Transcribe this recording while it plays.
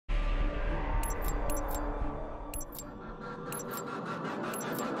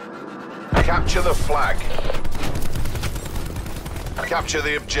Capture the flag. Capture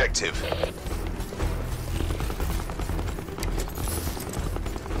the objective.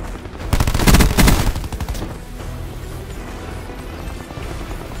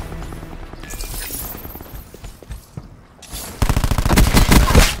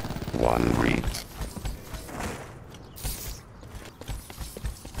 One read.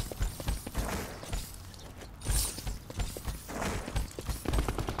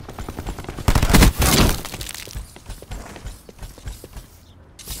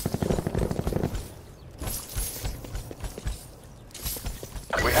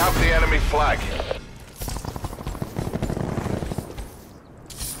 We have the enemy flag.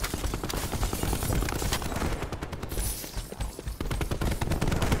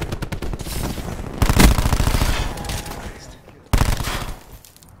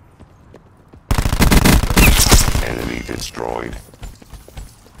 Enemy destroyed.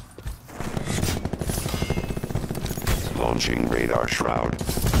 Launching radar shroud.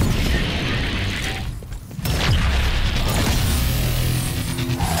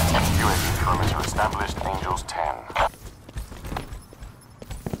 UAV perimeter established, Angels 10.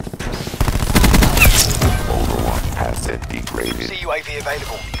 Overwatch asset degraded. See UAV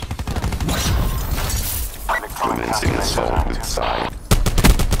available. Commencing assault with side.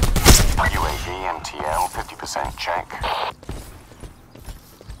 UAV MTL 50% check.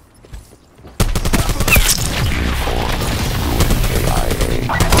 Uniform. Ruin KIA.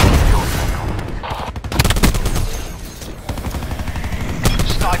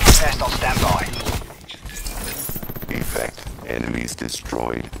 Sniper test on standby. Effect. Enemies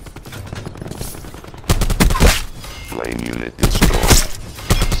destroyed. Flame unit destroyed.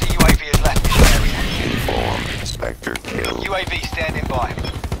 See UAV has left mission area. Inform. Spectre killed. UAV standing by.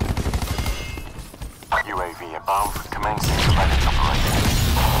 UAV above, commencing surveillance operation.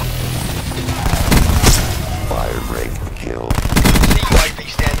 Fire rate killed. See UAV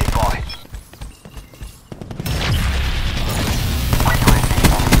standing by.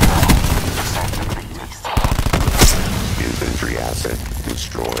 Infantry asset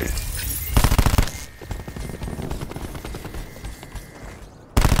destroyed.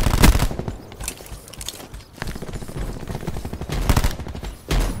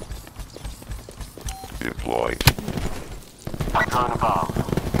 Deployed. Drone above,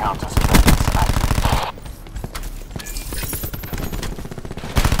 counter surveillance active.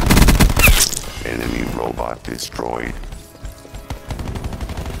 Enemy robot destroyed.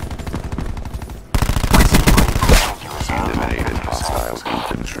 Eliminated hostile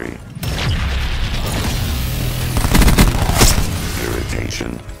infantry.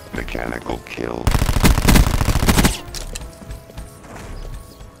 Irritation. Mechanical kill.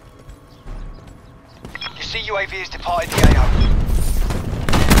 You see UAV has departed the AO.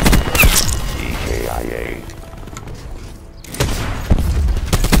 EKIA.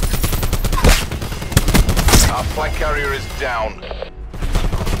 Our flag carrier is down.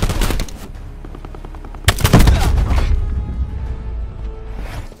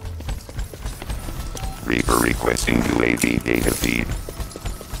 Reaper requesting UAV data feed.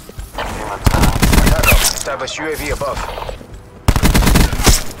 Establish UAV above.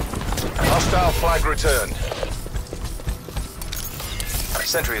 Hostile flag returned.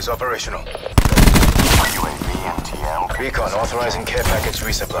 Sentry is operational. UAV MTL. Recon authorizing care package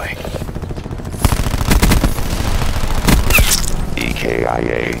resupply.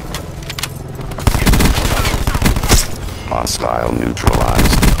 EKIA. Hostile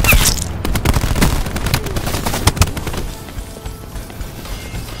neutralized.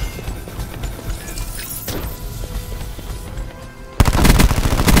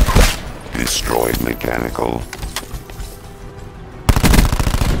 Destroyed mechanical.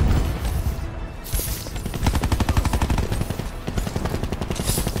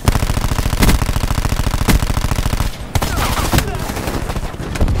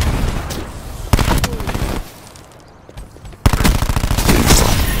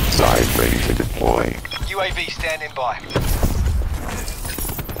 Side ready to deploy. UAV standing by.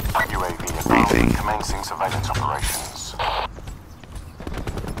 UAV Breathing. above, commencing surveillance operations.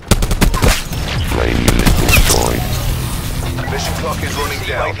 Flame unit destroyed. Mission clock is running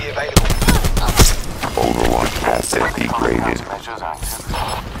down. UAV available. Overwatch asset degraded. Measures active.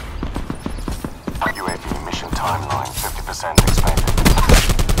 UAV mission timeline 50% expanded.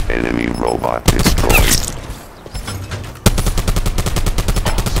 Enemy robot destroyed.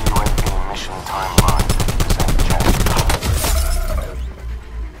 UAV mission timeline 50% check.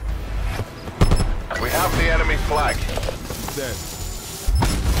 We have the enemy flag.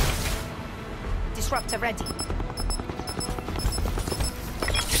 Disruptor ready.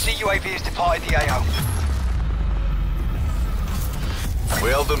 see UAV has departed the AO. We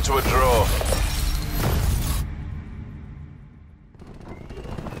held them to a draw.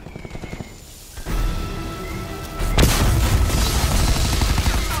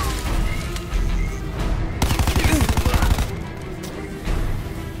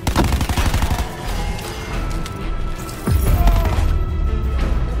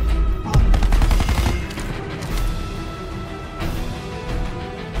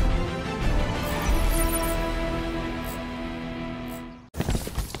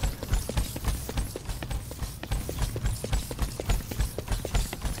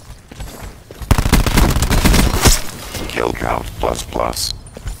 Kill count ++.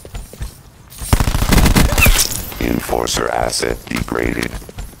 Enforcer asset degraded.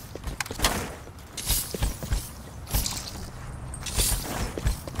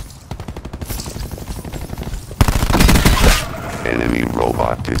 Enemy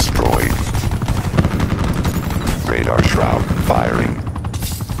robot destroyed. Radar shroud firing.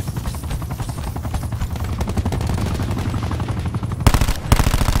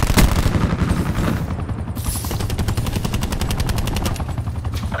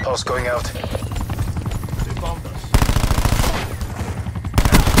 Pulse going out. We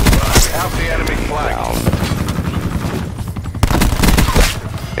have the enemy flag. Down.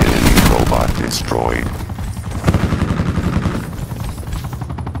 Enemy robot destroyed.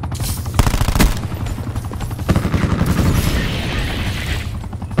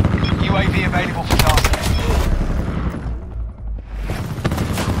 UAV available for tasking.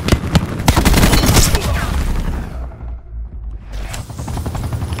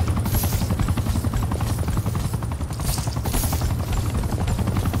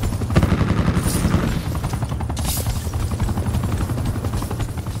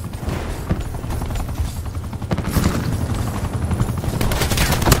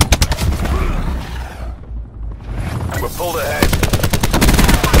 We're pulled ahead.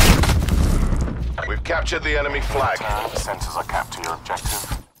 We've captured the enemy flag. Sensors are capped to your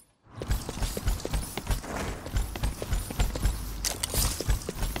objective.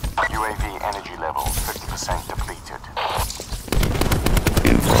 UAV energy level 50% depleted.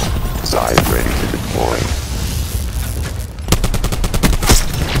 Info. Side ready to deploy.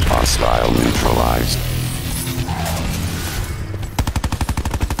 Hostile neutralized.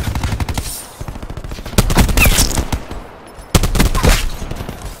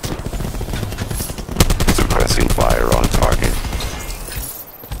 Suppressing fire on target.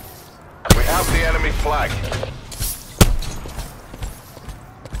 We have the enemy flag.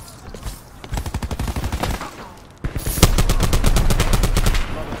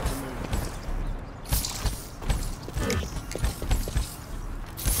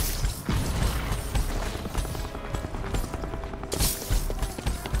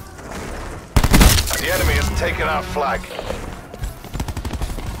 The enemy has taken our flag.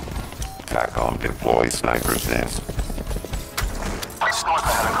 TACOM deploy sniper's nest. Sniper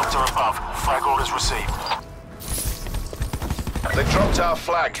helicopter above. Flag orders received. They dropped our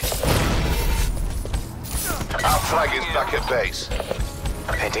flag. Our flag is back at base.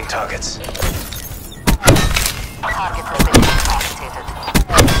 Painting targets. Target has been incapacitated.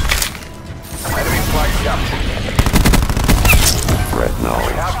 Enemy flag captured. Red We null.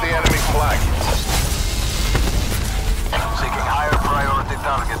 have the enemy flag. Seeking higher priority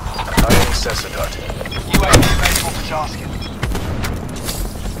target. Firing sensor dot. UAV available for tasking.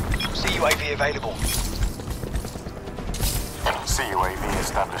 See UAV available. CUAV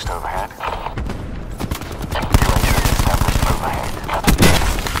established overhead. UAV established overhead.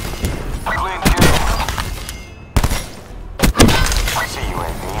 Clean kill.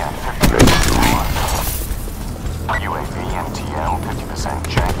 CUAV at 50%. UAV NTL 50%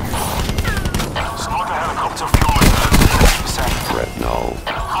 check. Sniper helicopter fuel reserves 50%. Red null.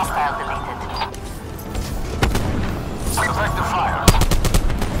 Hostile deleted. Effective fire.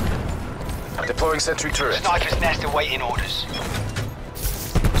 Deploying sentry turret. Sniper's nest awaiting orders.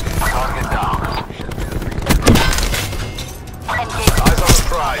 Target down. Engage. Eyes on the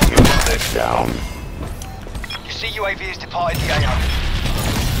prize, you want this. Down. You see UAV has departed the AO.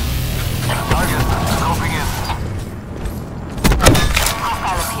 Target scoping in.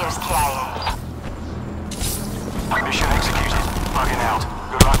 Hostile appears KIA. Mission executed. Bugging out.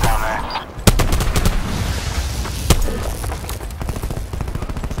 Good luck down there.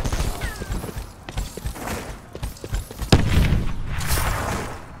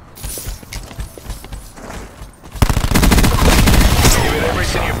 Give it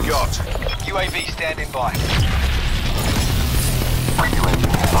everything you've got. UAV standing by. UAV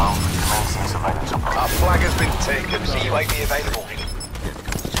involved. Commencing surveillance operation. Our flag has been taken. See UAV available.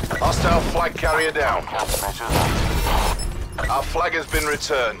 Hostile flag carrier down. Countermeasures. Our flag has been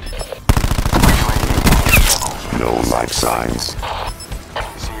returned. No life signs.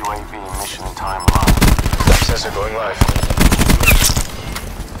 CUAV mission timeline. Sensor going live.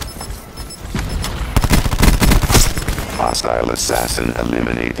 Hostile assassin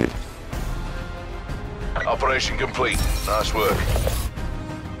eliminated. Operation complete. Nice work.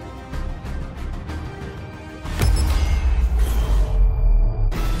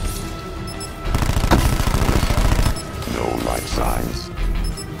 No life signs.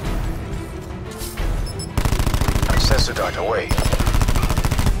 Sensor dart away.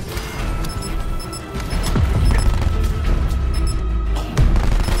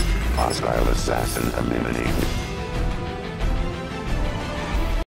 Hostile assassin eliminated.